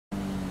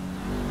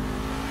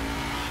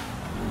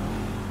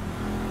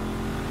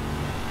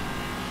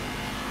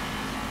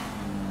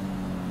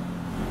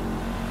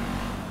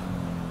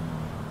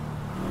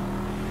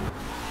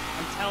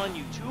telling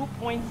you,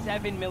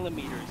 2.7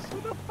 millimeters.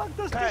 Who the fuck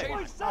does Hey,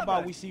 2.7? how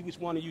about we see which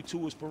one of you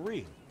two is for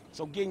real?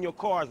 So get in your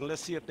cars and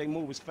let's see if they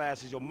move as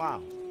fast as your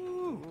mouth.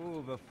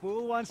 Ooh, the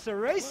fool wants to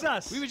race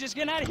us. We were just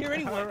getting out of here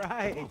anyway. All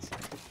right.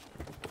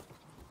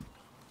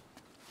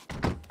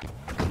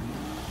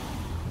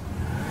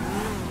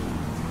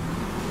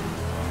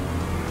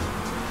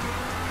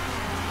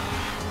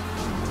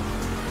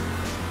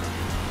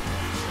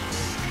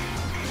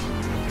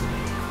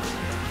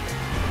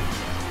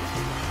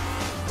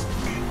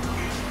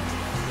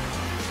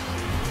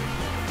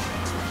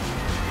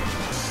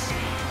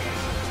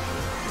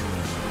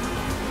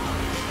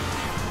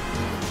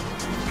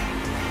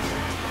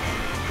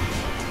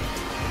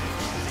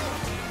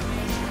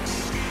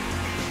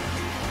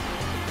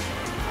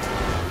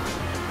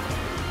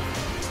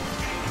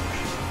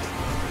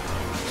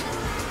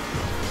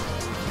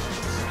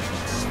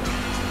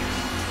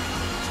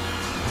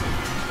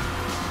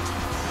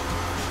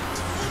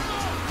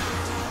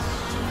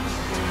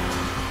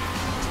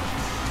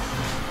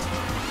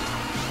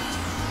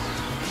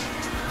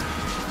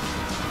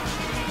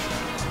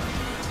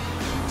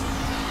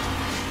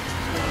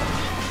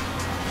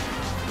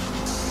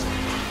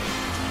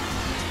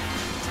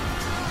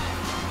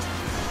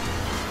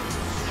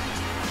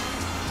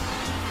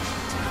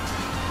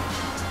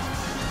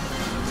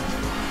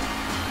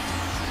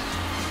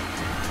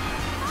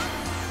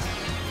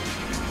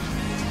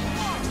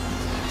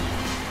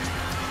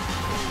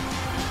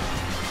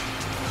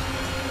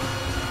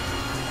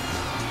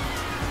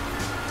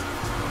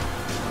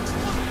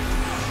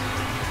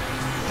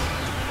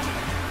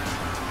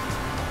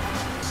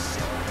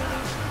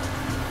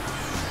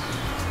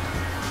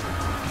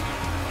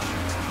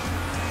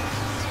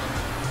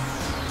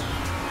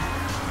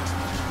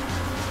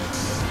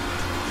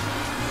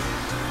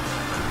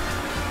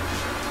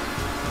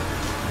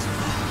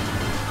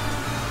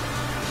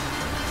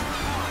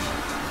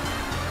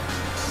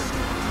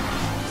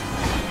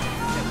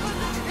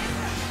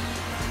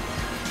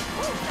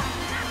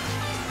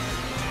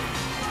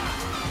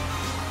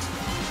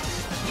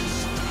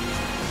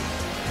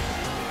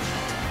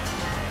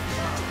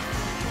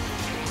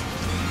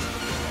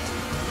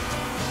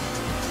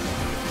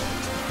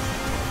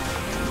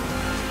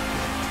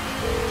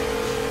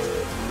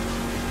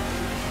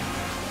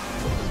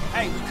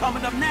 Hey, we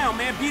coming up now,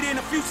 man. Be there in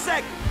a few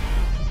seconds.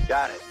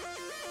 Got it.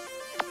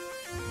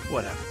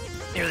 Whatever.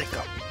 Here they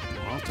come.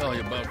 I'll tell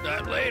you about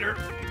that later.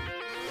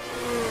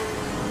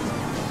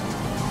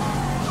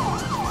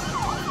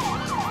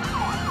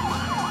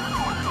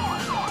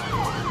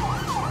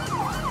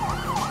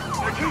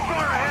 They're too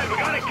far ahead. We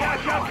gotta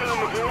catch up to them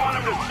if we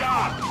want them to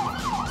stop.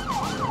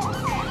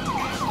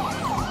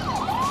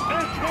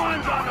 This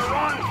one's on the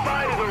wrong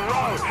side of the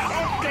road.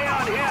 I'll stay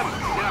on him.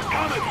 Now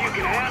come if you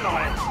can handle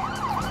it.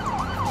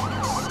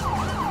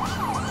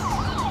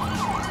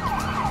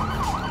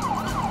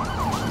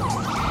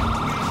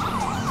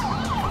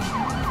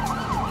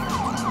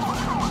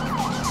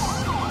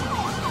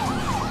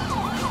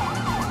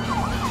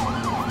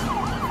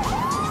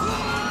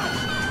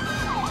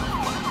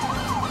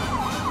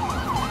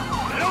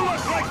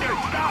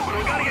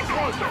 We gotta get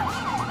closer.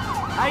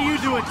 How you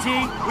doing, T?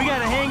 We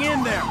gotta hang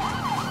in there.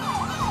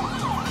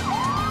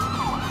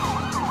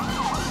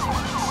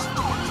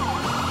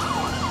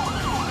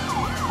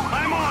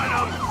 I'm on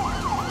him.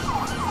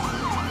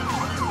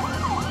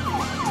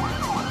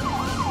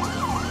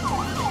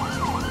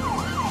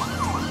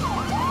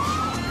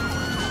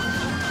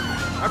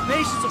 Our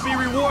patience will be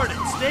rewarded.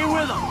 Stay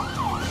with them.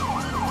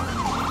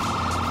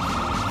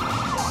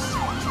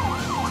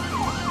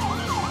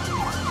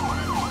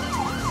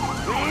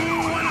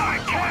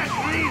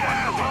 These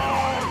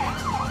assholes!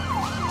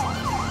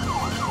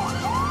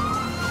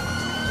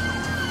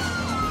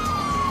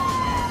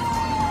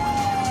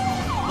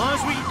 As long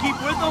as we can keep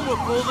with them, we'll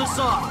pull this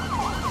off.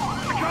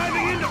 We're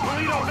driving into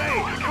Polito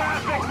Bay.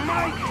 Traffic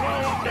might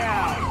slow us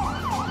down.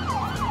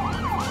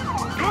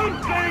 Good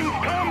things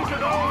come to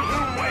those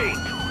who wait.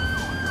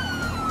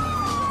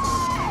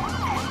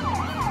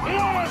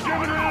 We'll have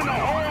driven around the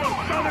whole of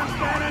southern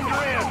San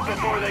Andreas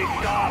before they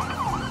stop.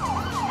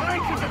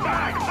 Frank's at the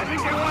back. I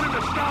think they want him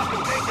to stop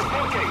and take the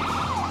booking.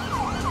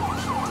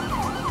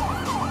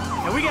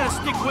 And we gotta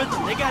stick with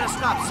them. They gotta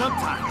stop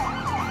sometime.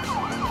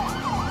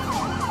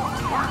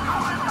 We're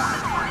coming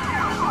back for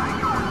you, Mike.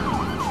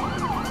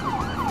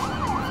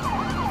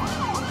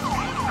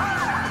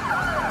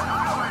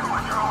 Highway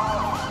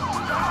patrol.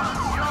 Stop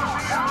your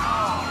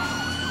vehicle.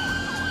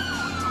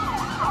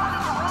 Side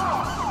of the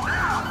road.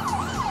 Now.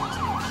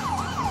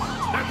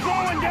 They're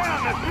slowing down.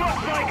 This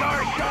looks like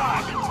our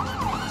shot.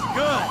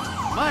 Good.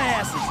 My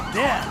ass is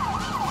dead.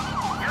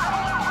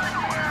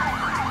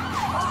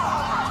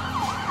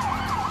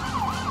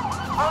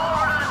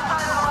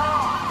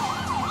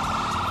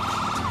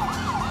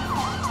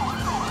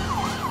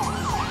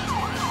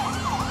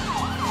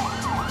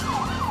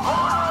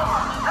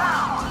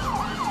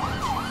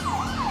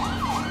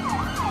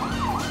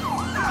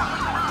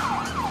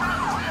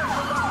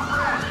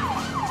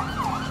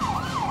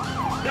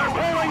 They're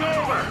pulling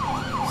over.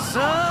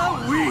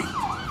 Sweet.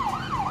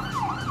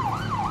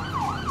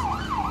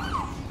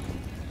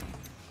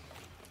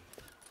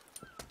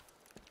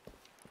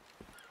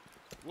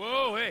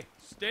 Whoa, hey,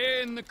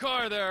 stay in the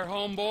car there,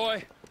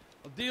 homeboy.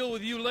 I'll deal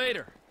with you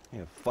later.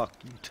 Yeah, fuck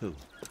you too.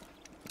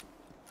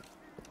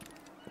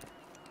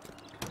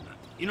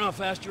 You know how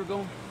fast you were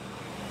going?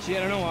 Gee, I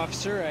don't know,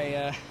 officer.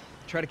 I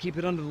try to keep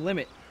it under the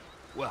limit.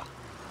 Well,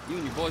 you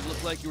and your boys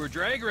look like you were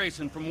drag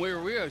racing from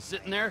where we were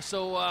sitting there,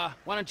 so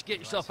why don't you get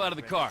yourself out of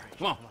the car?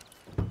 Come on.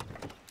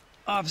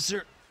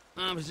 Officer,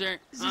 Officer,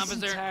 is this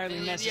entirely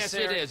Yes,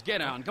 necessary? it is.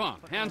 Get on. Come on.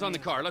 Hands on the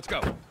car. Let's go.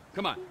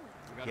 Come on.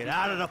 Get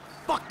out of the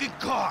fucking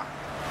car!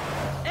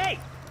 Hey!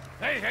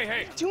 Hey, hey, hey. What are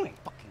you doing?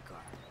 Fucking car.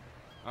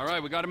 All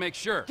right, we got to make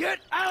sure. Get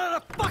out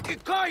of the fucking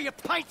car, you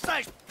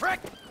pint-sized prick!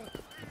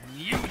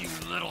 You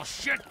little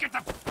shit. Get the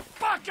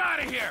fuck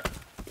out of here.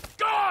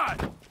 Go on.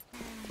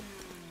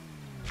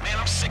 Man,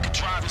 I'm sick of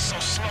driving so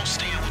slow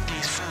staying with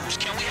these fools.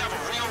 Can we have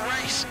a real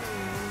race?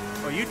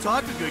 Oh, you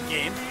talk a good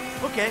game.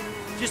 Okay,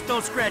 just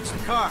don't scratch the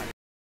car.